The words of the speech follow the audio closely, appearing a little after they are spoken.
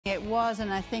It was,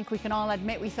 and I think we can all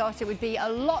admit we thought it would be a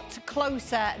lot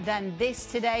closer than this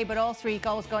today, but all three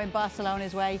goals going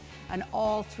Barcelona's way and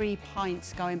all 3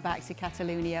 points going back to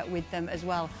Catalonia with them as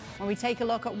well. When we take a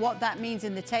look at what that means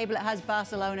in the table, it has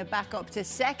Barcelona back up to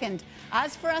second.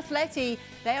 As for Atleti,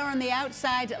 they are on the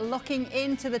outside looking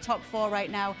into the top 4 right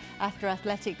now after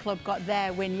Athletic Club got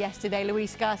their win yesterday.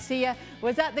 Luis Garcia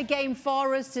was at the game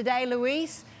for us today.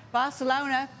 Luis,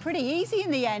 Barcelona, pretty easy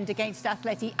in the end against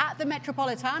Atleti at the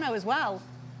Metropolitano as well.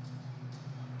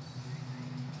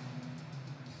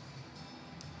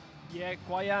 Yeah,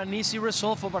 quite an easy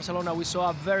result for Barcelona. We saw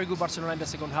a very good Barcelona in the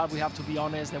second half. We have to be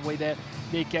honest, the way that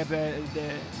they kept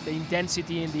the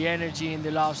intensity and the energy in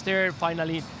the last third,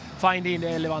 finally finding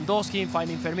Lewandowski,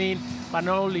 finding Fermin. But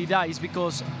not only that, it's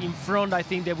because in front, I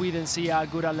think that we didn't see a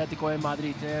good Atletico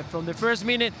Madrid. From the first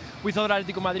minute, we thought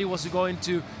Atletico Madrid was going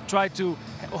to try to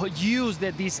use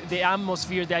the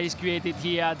atmosphere that is created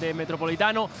here at the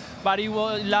Metropolitano, but it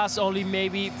will last only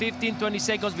maybe 15-20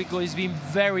 seconds because it's been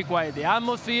very quiet. The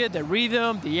atmosphere, the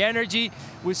rhythm, the energy.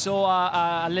 We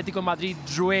saw Atletico Madrid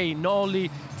drain, not only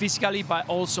physically, but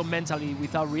also mentally,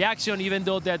 without reaction, even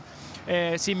though that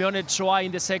Simeone tried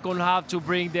in the second half to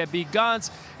bring the big guns.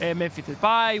 Memphis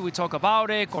Depay, we talk about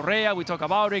it. Correa, we talk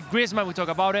about it. Griezmann, we talk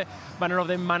about it. But none of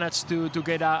them managed to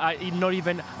get not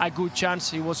even a good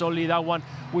chance. It was only that one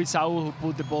with Saúl who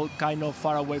put the ball kind of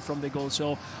far away from the goal.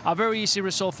 So a very easy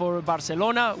result for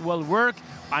Barcelona. Well worked.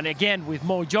 And again, with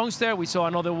more youngster, we saw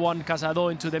another one,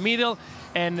 Casado, into the middle.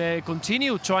 And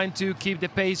continue trying to keep the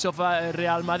pace of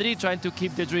Real Madrid, trying to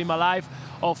keep the dream alive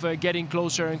of getting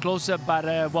closer and closer. But,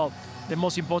 well, the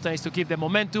most important is to keep the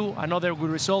momentum, another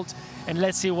good result, and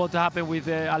let's see what happens with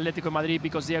Atletico Madrid,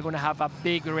 because they are going to have a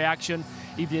big reaction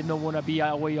if they don't want to be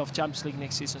away of Champions League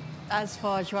next season. As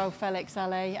for Joao Felix,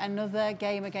 Ale, another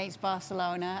game against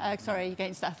Barcelona,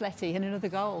 against Atleti, and another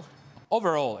goal.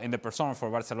 Overall, in the persona for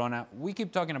Barcelona, we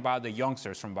keep talking about the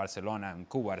youngsters from Barcelona, and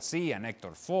Cubarsí, and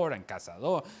Héctor Ford, and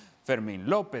Casado, Fermin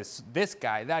Lopez, this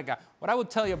guy, that guy. What I would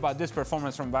tell you about this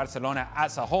performance from Barcelona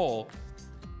as a whole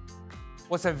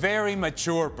was a very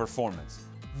mature performance,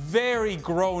 very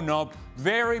grown-up,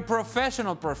 very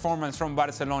professional performance from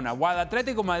Barcelona. While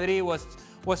Atletico Madrid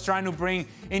was trying to bring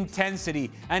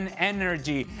intensity and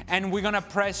energy, and we're gonna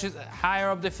press higher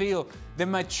up the field, the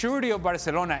maturity of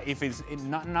Barcelona, if it's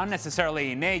not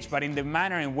necessarily in age, but in the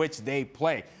manner in which they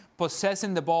play,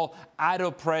 possessing the ball out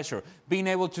of pressure, being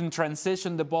able to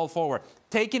transition the ball forward,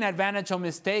 taking advantage of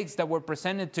mistakes that were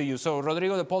presented to you. So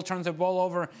Rodrigo de Paul turns the ball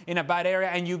over in a bad area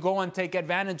and you go and take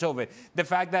advantage of it. The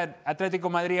fact that Atletico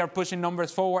Madrid are pushing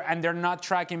numbers forward and they're not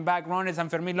tracking back runners,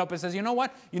 and Fermin Lopez says, you know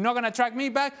what, you're not going to track me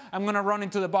back, I'm going to run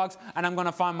into the box and I'm going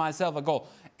to find myself a goal.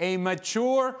 A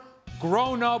mature,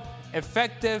 grown-up,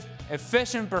 effective,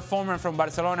 efficient performance from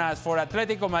Barcelona. As for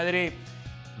Atletico Madrid,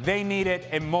 they needed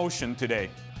emotion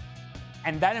today.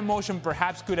 And that emotion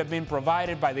perhaps could have been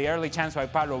provided by the early chance by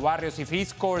Pablo Barrios. If he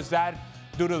scores that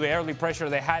due to the early pressure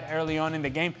they had early on in the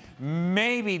game,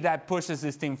 maybe that pushes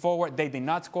this team forward. They did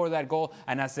not score that goal.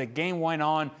 And as the game went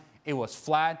on, it was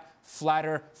flat,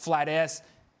 flatter, flat-S.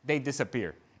 They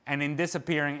disappeared. And in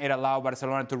disappearing, it allowed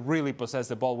Barcelona to really possess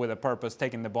the ball with a purpose,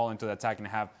 taking the ball into the attacking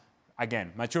half.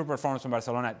 Again, mature performance from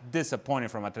Barcelona, disappointing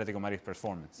from Atletico Madrid's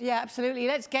performance. Yeah, absolutely.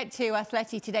 Let's get to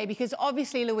Atleti today, because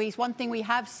obviously, Luis, one thing we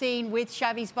have seen with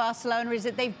Xavi's Barcelona is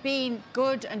that they've been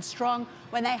good and strong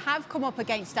when they have come up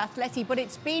against Atleti, but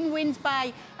it's been wins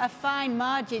by a fine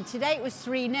margin. Today it was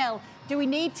 3-0. Do we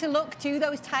need to look to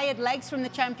those tired legs from the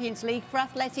Champions League for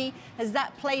Atleti? Has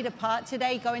that played a part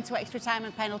today, going to extra time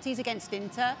and penalties against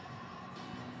Inter?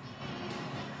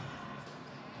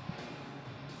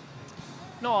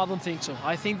 No, I don't think so.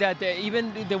 I think that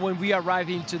even when we arrived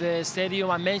into the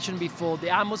stadium, I mentioned before, the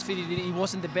atmosphere, it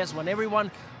wasn't the best one. Everyone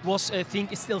was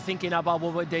still thinking about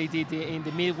what they did in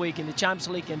the midweek in the Champions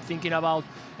League, and thinking about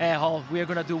how we are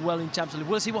going to do well in Champions League.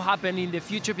 We'll see what happens in the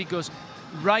future, because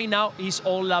right now it's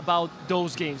all about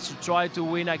those games, to try to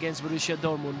win against Borussia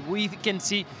Dortmund. We can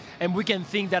see and we can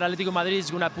think that Atletico Madrid is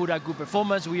going to put a good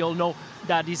performance. We all know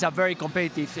that it's a very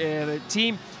competitive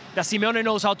team, that Simeone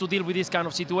knows how to deal with this kind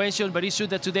of situation, but it's true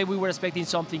that today we were expecting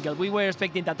something else. We were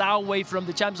expecting that away from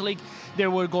the Champions League, they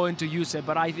were going to use it.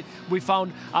 But we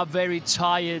found a very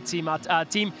tired team,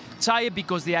 tired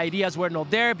because the ideas were not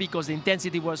there, because the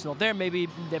intensity was not there, maybe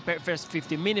the first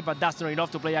 15 minutes, but that's not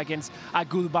enough to play against a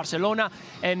good Barcelona.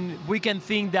 And we can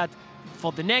think that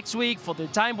for the next week, for the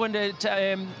time when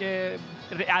the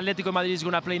Atletico Madrid is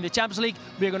going to play in the Champions League,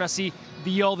 we're going to see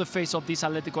the other face of this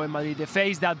Atletico Madrid, the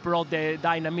face that brought the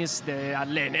dynamism, the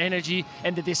energy,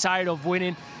 and the desire of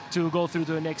winning to go through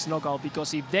to the next knockout.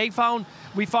 Because if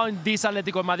we found this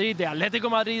Atletico Madrid, the Atletico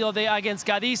Madrid or against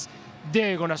Cadiz,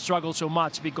 they're going to struggle so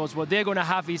much, because what they're going to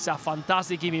have is a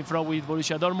fantastic team in front with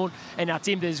Borussia Dortmund and a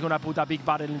team that is going to put a big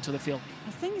battle into the field.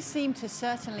 Things seem to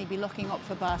certainly be looking up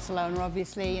for Barcelona,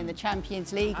 obviously, in the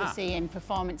Champions League. We're seeing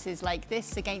performances like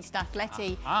this against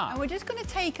Atleti. And we're just going to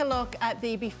take a look at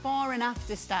the before and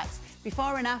after stats,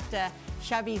 before and after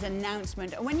Xavi's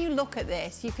announcement. And when you look at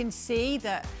this, you can see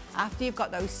that after you've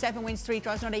got those 7 wins, 3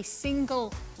 draws, not a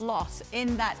single loss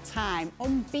in that time,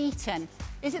 unbeaten.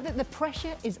 Is it that the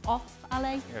pressure is off,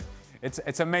 Ale? Yeah.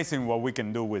 It's amazing what we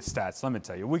can do with stats. Let me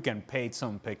tell you, we can paint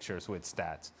some pictures with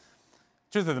stats.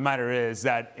 Truth of the matter is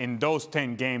that in those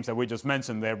 10 games that we just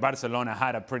mentioned there, Barcelona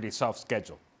had a pretty soft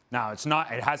schedule. Now,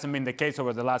 it hasn't been the case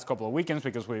over the last couple of weekends,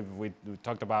 because we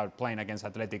talked about playing against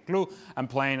Athletic Club and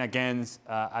playing against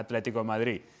Atletico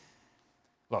Madrid.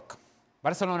 Look,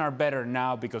 Barcelona are better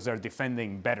now because they're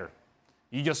defending better.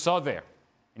 You just saw there.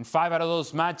 In 5 out of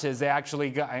those matches, they actually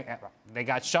got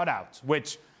shutouts,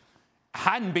 which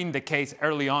hadn't been the case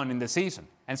early on in the season.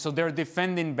 And so they're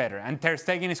defending better. And Ter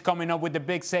Stegen is coming up with the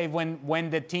big save when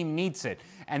the team needs it.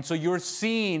 And so you're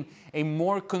seeing a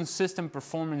more consistent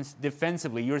performance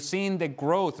defensively. You're seeing the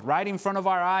growth right in front of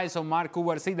our eyes of Marco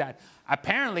Garcia, that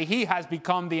apparently he has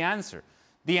become the answer.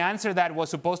 The answer that was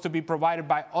supposed to be provided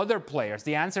by other players,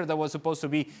 the answer that was supposed to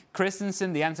be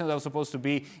Christensen, the answer that was supposed to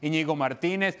be Íñigo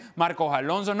Martínez, Marcos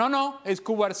Alonso. No, it's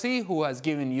Cubarsí who has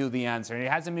given you the answer. It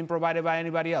hasn't been provided by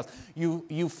anybody else.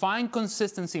 You find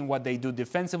consistency in what they do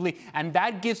defensively, and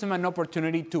that gives them an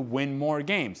opportunity to win more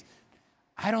games.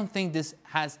 I don't think this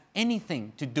has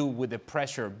anything to do with the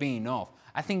pressure being off.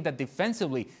 I think that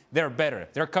defensively, they're better.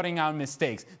 They're cutting out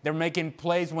mistakes. They're making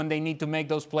plays when they need to make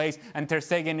those plays, and Ter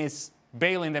Stegen is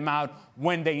bailing them out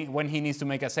when he needs to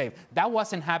make a save. That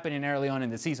wasn't happening early on in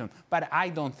the season, but I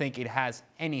don't think it has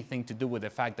anything to do with the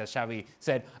fact that Xavi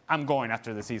said, I'm going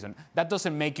after the season. That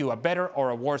doesn't make you a better or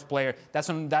a worse player.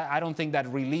 I don't think that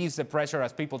relieves the pressure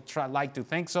as people like to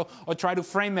think so, or try to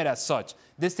frame it as such.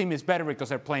 This team is better because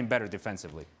they're playing better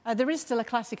defensively. There is still a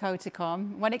Clásico to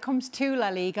come. When it comes to La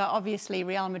Liga, obviously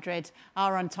Real Madrid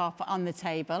are on top on the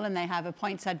table, and they have a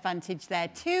points advantage there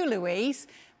too, Luis.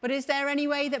 But is there any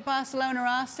way that Barcelona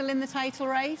are still in the title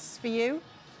race for you?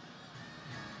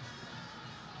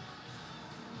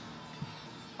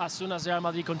 As soon as Real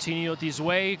Madrid continue this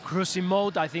way, cruising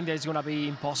mode, I think that it's going to be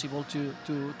impossible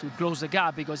to close the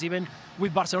gap, because even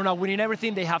with Barcelona winning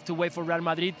everything, they have to wait for Real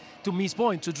Madrid to miss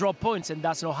points, to drop points, and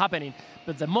that's not happening.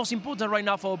 But the most important right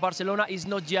now for Barcelona is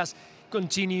not just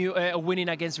continue winning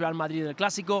against Real Madrid in the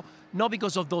Clásico, not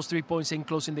because of those 3 points and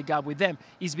closing the gap with them.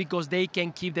 It's because they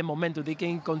can keep the momentum. They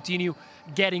can continue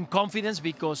getting confidence,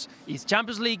 because if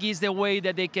Champions League is the way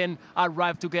that they can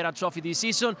arrive to get a trophy this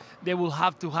season, they will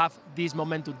have to have this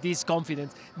momentum, this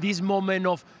confidence, this moment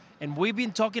of. And we've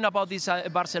been talking about this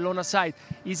Barcelona side.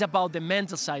 It's about the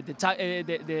mental side.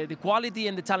 The quality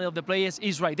and the talent of the players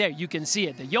is right there. You can see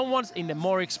it. The young ones and the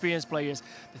more experienced players.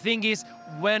 The thing is,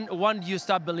 when you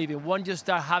start believing, when you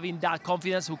start having that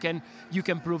confidence, you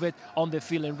can prove it on the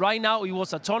field. And right now, it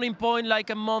was a turning point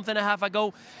like a month and a half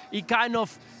ago.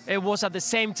 It was at the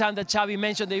same time that Xavi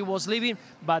mentioned that he was leaving,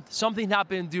 but something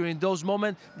happened during those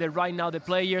moments that right now the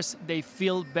players, they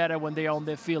feel better when they are on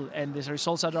the field, and the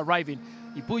results are arriving.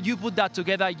 You put that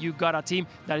together, you got a team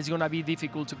that is going to be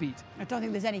difficult to beat. I don't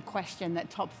think there's any question that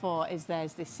top 4 is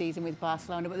theirs this season with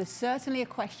Barcelona, but there's certainly a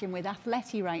question with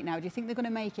Atleti right now. Do you think they're going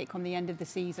to make it come the end of the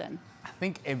season? I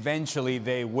think eventually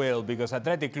they will, because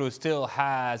Athletic Club still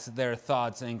has their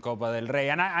thoughts in Copa del Rey.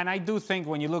 And I do think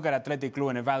when you look at Athletic Club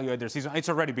and evaluate their season, it's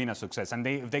already been a success. And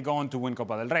if they go on to win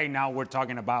Copa del Rey, now we're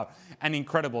talking about an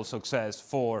incredible success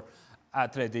for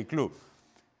Athletic Club.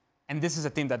 And this is a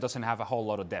team that doesn't have a whole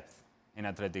lot of depth in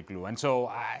Athletic Club. And so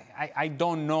I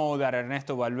don't know that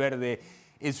Ernesto Valverde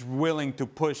is willing to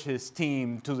push his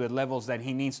team to the levels that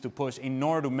he needs to push in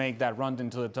order to make that run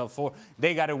into the top 4.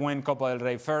 They got to win Copa del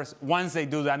Rey first. Once they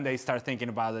do that, they start thinking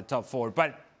about the top 4.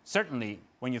 But certainly,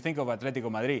 when you think of Atletico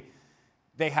Madrid,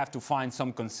 they have to find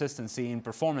some consistency in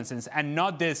performances and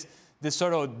not this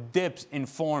sort of dips in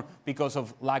form because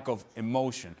of lack of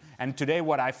emotion. And today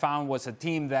what I found was a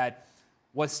team that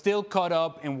was still caught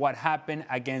up in what happened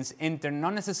against Inter,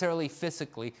 not necessarily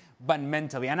physically, but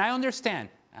mentally. And I understand,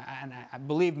 and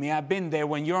believe me, I've been there,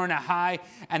 when you're on a high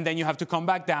and then you have to come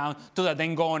back down to that,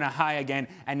 then go on a high again.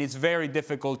 And it's very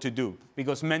difficult to do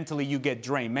because mentally you get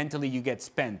drained, mentally you get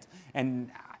spent. And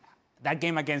that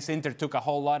game against Inter took a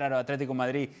whole lot out of Atletico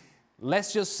Madrid.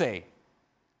 Let's just say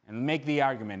and make the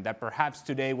argument that perhaps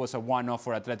today was a one-off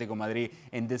for Atletico Madrid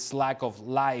in this lack of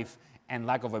life and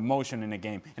lack of emotion in the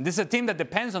game. And this is a team that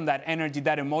depends on that energy,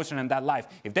 that emotion, and that life.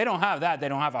 If they don't have that, they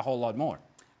don't have a whole lot more.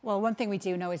 Well, one thing we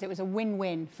do know is it was a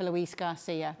win-win for Luis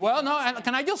Garcia. Well, no,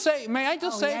 can I just say, may I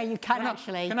just say? Yeah, you can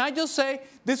actually. Can I just say,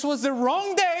 this was the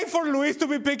wrong day for Luis to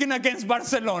be picking against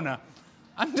Barcelona.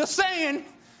 I'm just saying,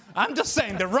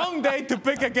 the wrong day to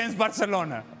pick against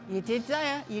Barcelona. You did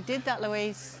that,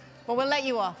 Luis. But we'll let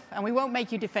you off, and we won't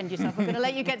make you defend yourself. We're going to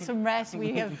let you get some rest.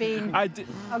 We have been...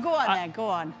 Oh, go on then, go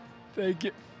on. Thank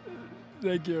you.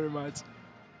 Thank you very much.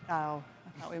 Oh.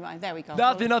 There we go.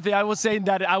 Nothing. I was saying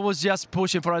that I was just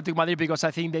pushing for Atletico Madrid because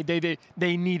I think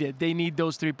they need it. They need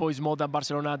those 3 points more than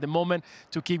Barcelona at the moment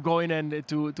to keep going and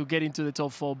to get into the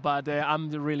top 4. But I'm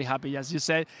really happy. As you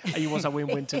said, it was a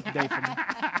win-win today for me.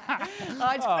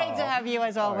 Oh, it's great to have you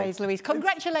as always, Luis.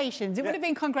 Congratulations. It would have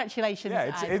been congratulations.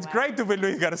 Yeah, it's great to be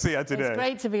Luis Garcia today. It's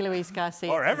great to be Luis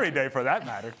Garcia. Or every day for that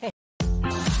matter.